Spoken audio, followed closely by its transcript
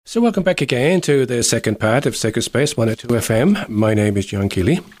So welcome back again to the second part of Sacred Space 102 FM. My name is John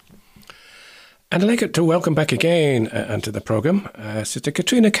Keeley. And I'd like to welcome back again onto the programme Sister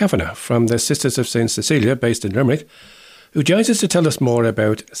Katrina Kavanagh from the Sisters of St. Cecilia, based in Limerick, who joins us to tell us more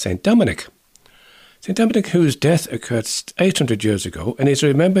about St. Dominic. St. Dominic, whose death occurred 800 years ago and is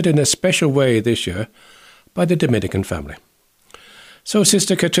remembered in a special way this year by the Dominican family. So,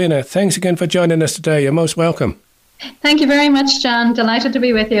 Sister Katrina, thanks again for joining us today. You're most welcome. Thank you very much, John. Delighted to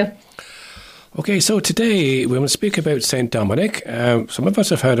be with you. Okay, so today we will speak about St. Dominic. Some of us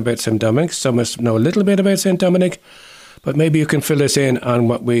have heard about St. Dominic. Some of us know a little bit about St. Dominic, but maybe you can fill us in on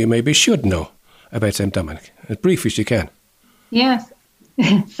what we maybe should know about St. Dominic, as brief as you can. Yes,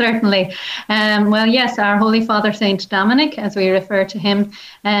 certainly. Well, yes, our Holy Father, St. Dominic, as we refer to him,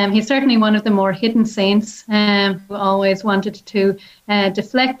 he's certainly one of the more hidden saints who always wanted to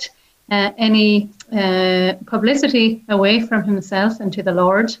deflect any publicity away from himself and to the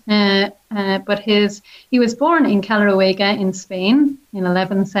Lord. But he was born in Caleruega in Spain in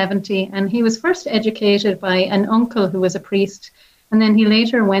 1170, and he was first educated by an uncle who was a priest, and then he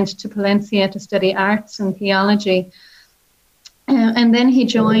later went to Palencia to study arts and theology. And then he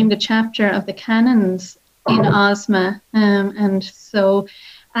joined a chapter of the canons in Osma, and so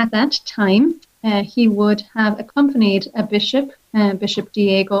at that time he would have accompanied a bishop, Bishop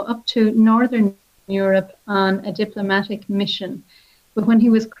Diego, up to Northern Europe on a diplomatic mission. But when he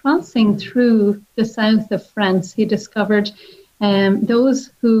was crossing through the south of France, he discovered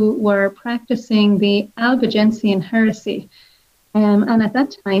those who were practicing the Albigensian heresy. And at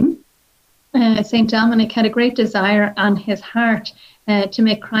that time, St. Dominic had a great desire on his heart to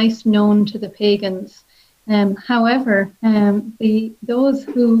make Christ known to the pagans. However, those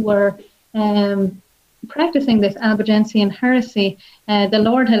who were practicing this Albigensian heresy, the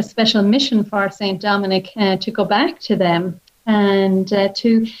Lord had a special mission for St. Dominic to go back to them and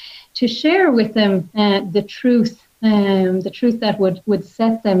to share with them the truth that would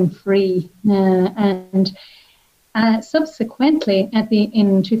set them free. And subsequently,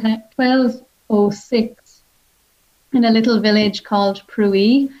 in 1206, in a little village called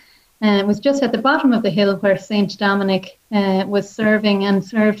Pruy, it was just at the bottom of the hill where St. Dominic was serving and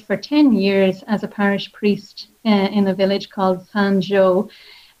served for 10 years as a parish priest in a village called Saint-Jo.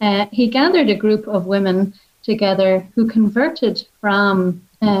 He gathered a group of women together who converted from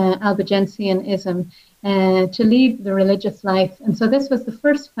Albigensianism to lead the religious life. And so this was the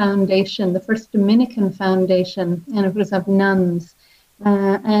first foundation, the first Dominican foundation, and it was of nuns.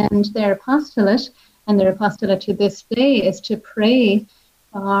 And their apostolate to this day is to pray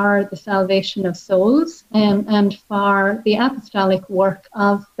for the salvation of souls and for the apostolic work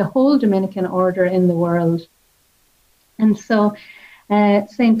of the whole Dominican order in the world. And so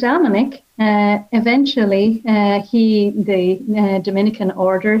St. Dominic, eventually, the Dominican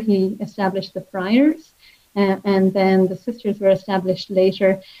order, he established the friars, and then the sisters were established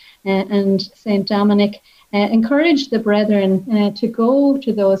later. And St. Dominic encouraged the brethren to go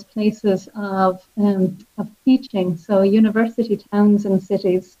to those places of teaching, so university towns and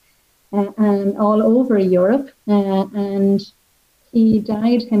cities, and all over Europe. And he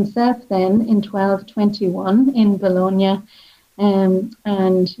died himself then in 1221 in Bologna,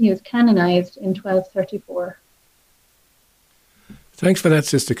 and he was canonized in 1234. Thanks for that,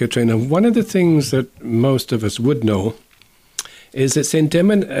 Sister Katrina. One of the things that most of us would know is that St.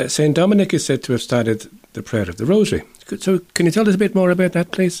 Dominic is said to have started the prayer of the Rosary. So can you tell us a bit more about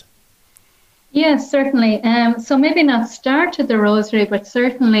that, please? Yes, certainly. So maybe not started the Rosary, but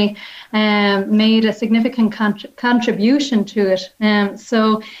certainly made a significant contribution to it.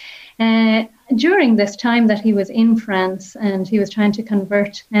 So during this time that he was in France and he was trying to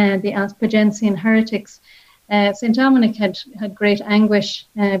convert the Albigensian heretics, St. Dominic had great anguish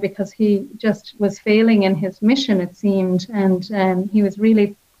because he just was failing in his mission, it seemed, and he was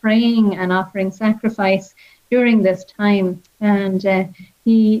really praying and offering sacrifice during this time. And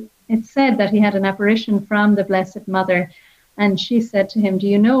it's said that he had an apparition from the Blessed Mother, and she said to him, "Do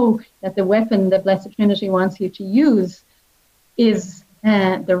you know that the weapon the Blessed Trinity wants you to use is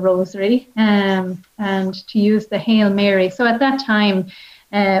the Rosary, and to use the Hail Mary?" So at that time,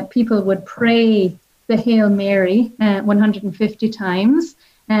 people would pray the Hail Mary 150 times,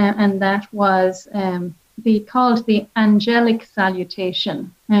 and that was called the angelic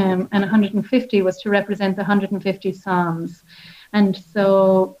salutation, and 150 was to represent the 150 Psalms. And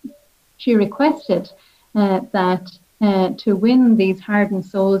so she requested that to win these hardened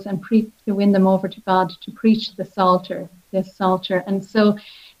souls and to win them over to God, to preach this Psalter. And so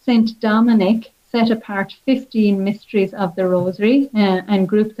St. Dominic set apart 15 mysteries of the Rosary and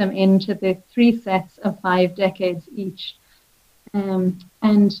grouped them into the 3 sets of 5 decades each.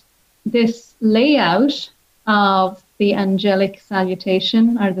 And this layout of the angelic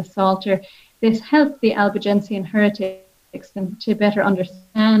salutation or the Psalter, this helped the Albigensian heretics to better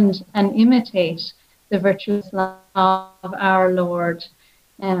understand and imitate the virtuous love of our Lord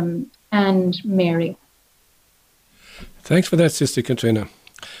and Mary. Thanks for that, Sister Katrina.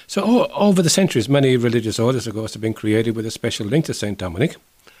 So over the centuries, many religious orders, of course, have been created with a special link to St. Dominic.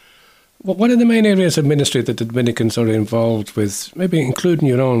 What are the main areas of ministry that the Dominicans are involved with, maybe including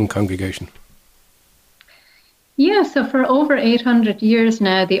your own congregation? Yeah, so for over 800 years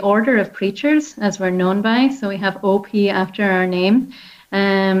now, the Order of Preachers, as we're known by, so we have OP after our name,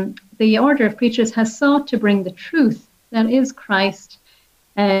 the Order of Preachers has sought to bring the truth that is Christ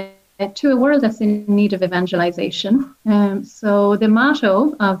to a world that's in need of evangelization. So the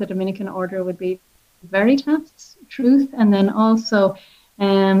motto of the Dominican Order would be Veritas, truth, and then also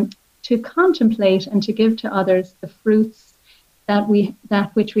to contemplate and to give to others the fruits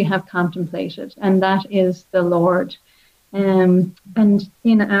that which we have contemplated, and that is the Lord. And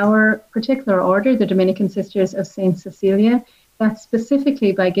in our particular order, the Dominican Sisters of Saint Cecilia, that's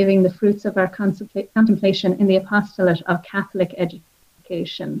specifically by giving the fruits of our contemplation in the apostolate of Catholic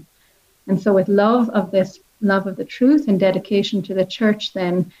education. And so with love of the truth and dedication to the Church,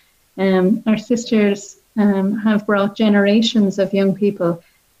 then our sisters have brought generations of young people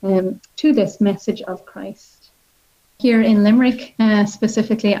to this message of Christ. Here in Limerick,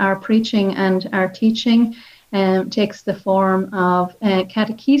 specifically, our preaching and our teaching takes the form of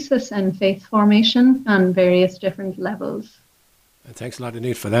catechesis and faith formation on various different levels. Thanks a lot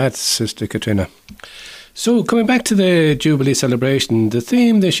indeed for that, Sister Katrina. So, coming back to the Jubilee celebration, the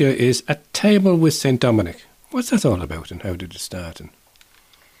theme this year is A Table with St. Dominic. What's that all about, and how did it start?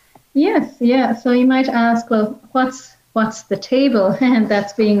 Yes, yeah. So you might ask, well, what's the table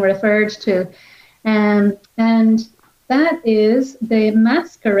that's being referred to? And that is the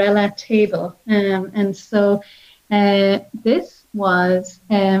Mascarella table. And so this was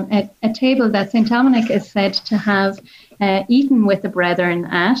a table that St. Dominic is said to have eaten with the brethren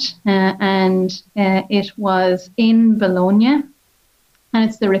at, and it was in Bologna, and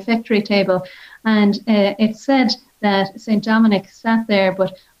it's the refectory table. And it's said that St. Dominic sat there,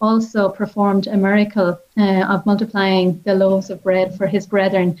 but also performed a miracle of multiplying the loaves of bread for his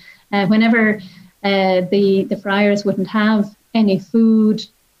brethren. Whenever the friars wouldn't have any food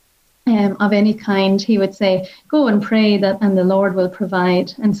of any kind, he would say, "Go and pray that, and the Lord will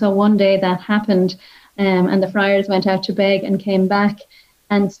provide." And so one day that happened, and the friars went out to beg and came back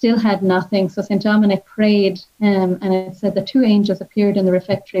and still had nothing. So St. Dominic prayed, and it said the two angels appeared in the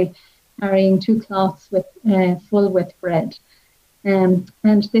refectory carrying two cloths full with bread. And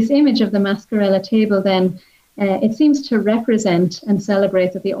this image of the Mascarella table then, it seems to represent and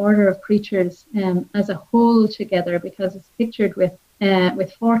celebrate that the Order of Preachers as a whole together, because it's pictured with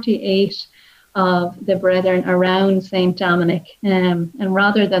 48 of the brethren around St. Dominic. And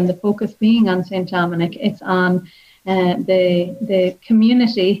rather than the focus being on St. Dominic, it's on the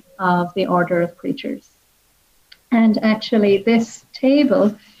community of the Order of Preachers. And actually this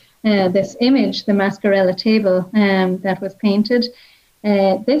table, this image, the Mascarella table that was painted,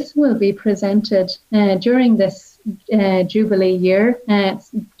 this will be presented during this Jubilee year.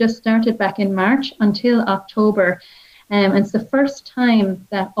 It's just started back in March until October. And it's the first time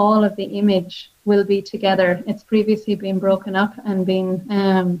that all of the image will be together. It's previously been broken up and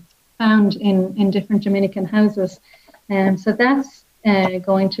been found in different Dominican houses. So that's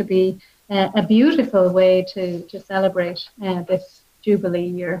going to be a beautiful way to celebrate this Jubilee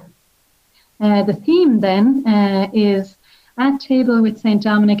year. The theme then is At Table with St.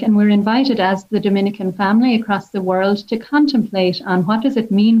 Dominic, and we're invited as the Dominican family across the world to contemplate on what does it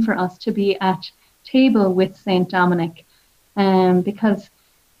mean for us to be at table with St. Dominic, because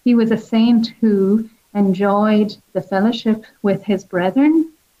he was a saint who enjoyed the fellowship with his brethren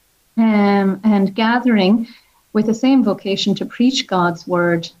and gathering with the same vocation to preach God's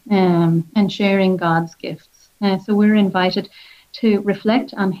word and sharing God's gifts. So we're invited to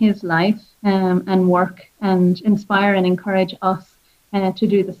reflect on his life and work and inspire and encourage us to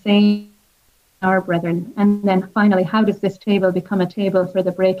do the same, our brethren. And then finally, how does this table become a table for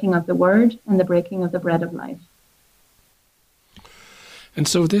the breaking of the word and the breaking of the bread of life? And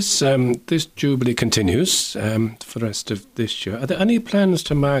so this Jubilee continues for the rest of this year. Are there any plans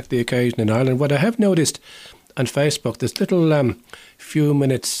to mark the occasion in Ireland? What I have noticed on Facebook, there's little few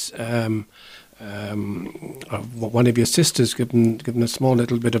minutes one of your sisters giving a small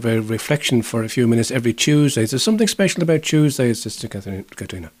little bit of a reflection for a few minutes every Tuesday. Is there something special about Tuesdays, Sister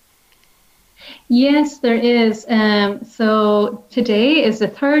Katrina? Yes, there is. So today is the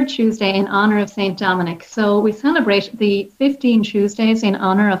third Tuesday in honor of Saint Dominic. So we celebrate the 15 Tuesdays in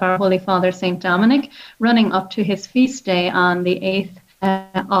honor of our Holy Father Saint Dominic, running up to his feast day on the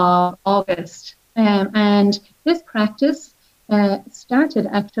 8th of August. And this practice started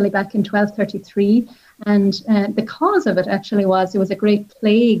actually back in 1233, and the cause of it actually was there was a great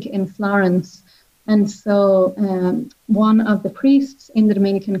plague in Florence. And so one of the priests in the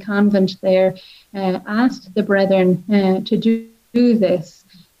Dominican convent there asked the brethren to do this,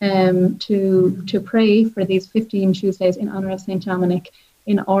 to pray for these 15 Tuesdays in honor of St. Dominic,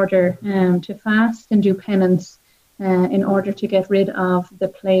 in order to fast and do penance in order to get rid of the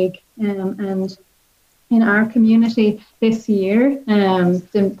plague. And in our community this year,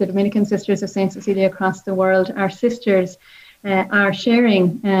 the Dominican Sisters of St. Cecilia across the world, our sisters are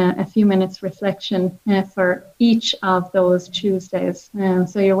sharing a few minutes reflection for each of those Tuesdays.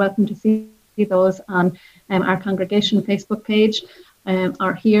 So you're welcome to see those on our congregation Facebook page,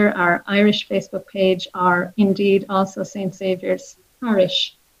 or here our Irish Facebook page, or indeed also St. Saviour's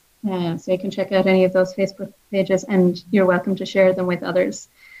Parish. So you can check out any of those Facebook pages, and you're welcome to share them with others.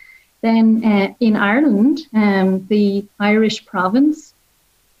 Then in Ireland, the Irish province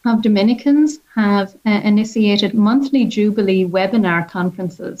of Dominicans have initiated monthly Jubilee webinar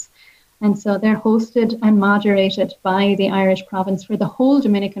conferences. And so they're hosted and moderated by the Irish province for the whole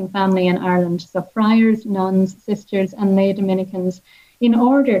Dominican family in Ireland. So friars, nuns, sisters, and lay Dominicans, in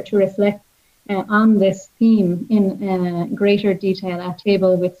order to reflect on this theme in greater detail at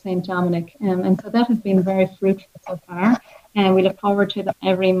table with St. Dominic. And so that has been very fruitful so far. And we look forward to them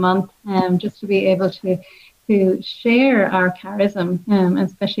every month, just to be able to share our charism,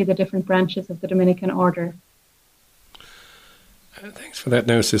 especially the different branches of the Dominican order. Thanks for that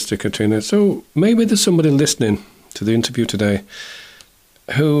now, Sister Katrina. So maybe there's somebody listening to the interview today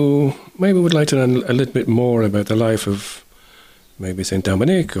who maybe would like to learn a little bit more about the life of maybe St.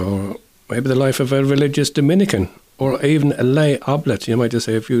 Dominic, or maybe the life of a religious Dominican, or even a lay oblate. You might just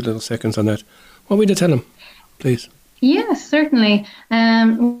say a few little seconds on that. What would you tell them, please? Yes, certainly.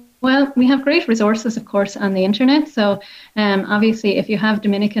 Well, we have great resources, of course, on the internet. So obviously, if you have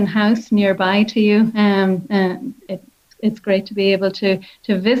Dominican House nearby to you, it's great to be able to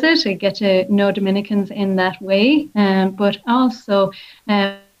visit and get to know Dominicans in that way. But also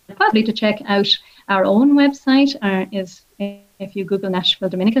possibly to check out our own website, is if you Google Nashville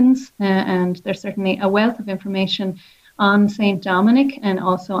Dominicans, and there's certainly a wealth of information on St. Dominic and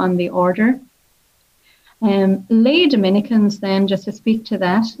also on the order. Lay Dominicans, then, just to speak to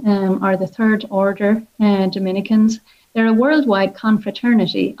that, are the Third Order Dominicans. They're a worldwide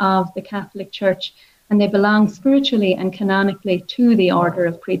confraternity of the Catholic Church, and they belong spiritually and canonically to the Order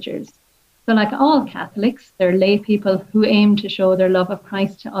of Preachers. So like all Catholics, they're lay people who aim to show their love of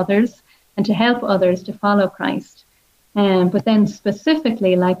Christ to others and to help others to follow Christ. But then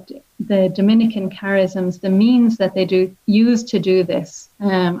specifically, like the Dominican charisms, the means that they use to do this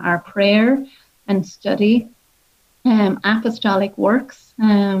are prayer and study, apostolic works,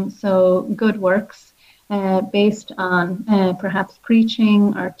 so good works based on perhaps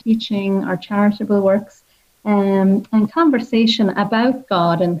preaching or teaching or charitable works, and conversation about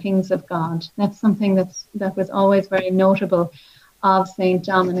God and things of God. That's something that was always very notable of St.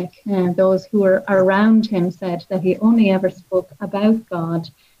 Dominic. Those who were around him said that he only ever spoke about God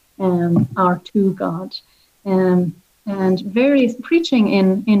or to God, and various preaching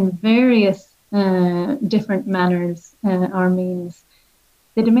in various different manners or means.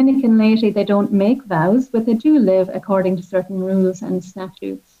 The Dominican laity, they don't make vows, but they do live according to certain rules and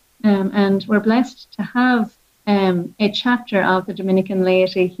statutes. And we're blessed to have a chapter of the Dominican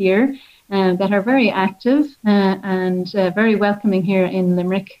laity here that are very active and very welcoming here in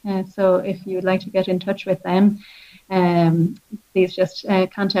Limerick. So if you would like to get in touch with them, please just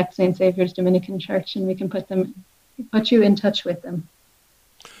contact St. Saviour's Dominican Church, and we can put you in touch with them.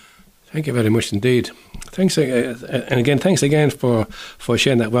 Thank you very much indeed. Thanks again for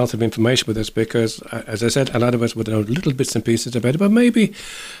sharing that wealth of information with us, because, as I said, a lot of us would know little bits and pieces about it, but maybe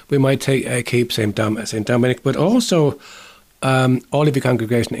we might keep St. Dominic, but also all of your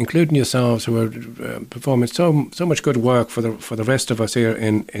congregation, including yourselves, who are performing so much good work for the rest of us here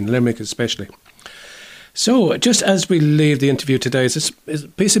in Limerick especially. So, just as we leave the interview today, is a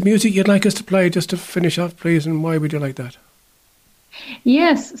piece of music you'd like us to play just to finish off, please, and why would you like that?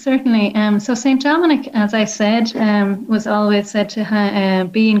 Yes, certainly. So St. Dominic, as I said, was always said to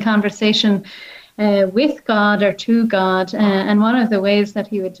be in conversation with God or to God. And one of the ways that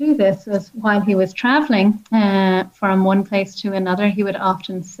he would do this was while he was traveling from one place to another, he would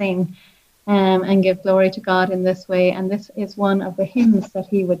often sing and give glory to God in this way. And this is one of the hymns that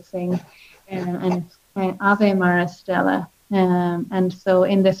he would sing. and Ave Maria Stella. And so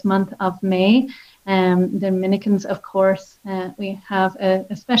in this month of May, the Dominicans, of course, we have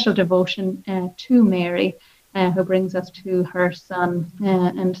a special devotion to Mary, who brings us to her Son.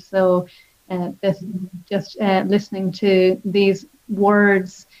 And so listening to these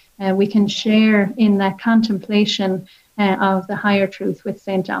words, we can share in that contemplation of the higher truth with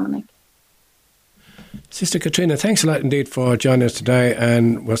St. Dominic. Sister Katrina, thanks a lot indeed for joining us today,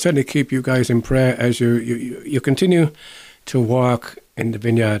 and we'll certainly keep you guys in prayer as you continue to walk in the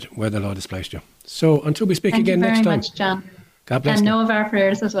vineyard where the Lord has placed you. So until we speak again next time. Thank you very much, John. God bless. And know of our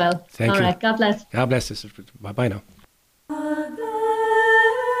prayers as well. Thank you. All right, God bless. God bless, sister. Bye-bye now.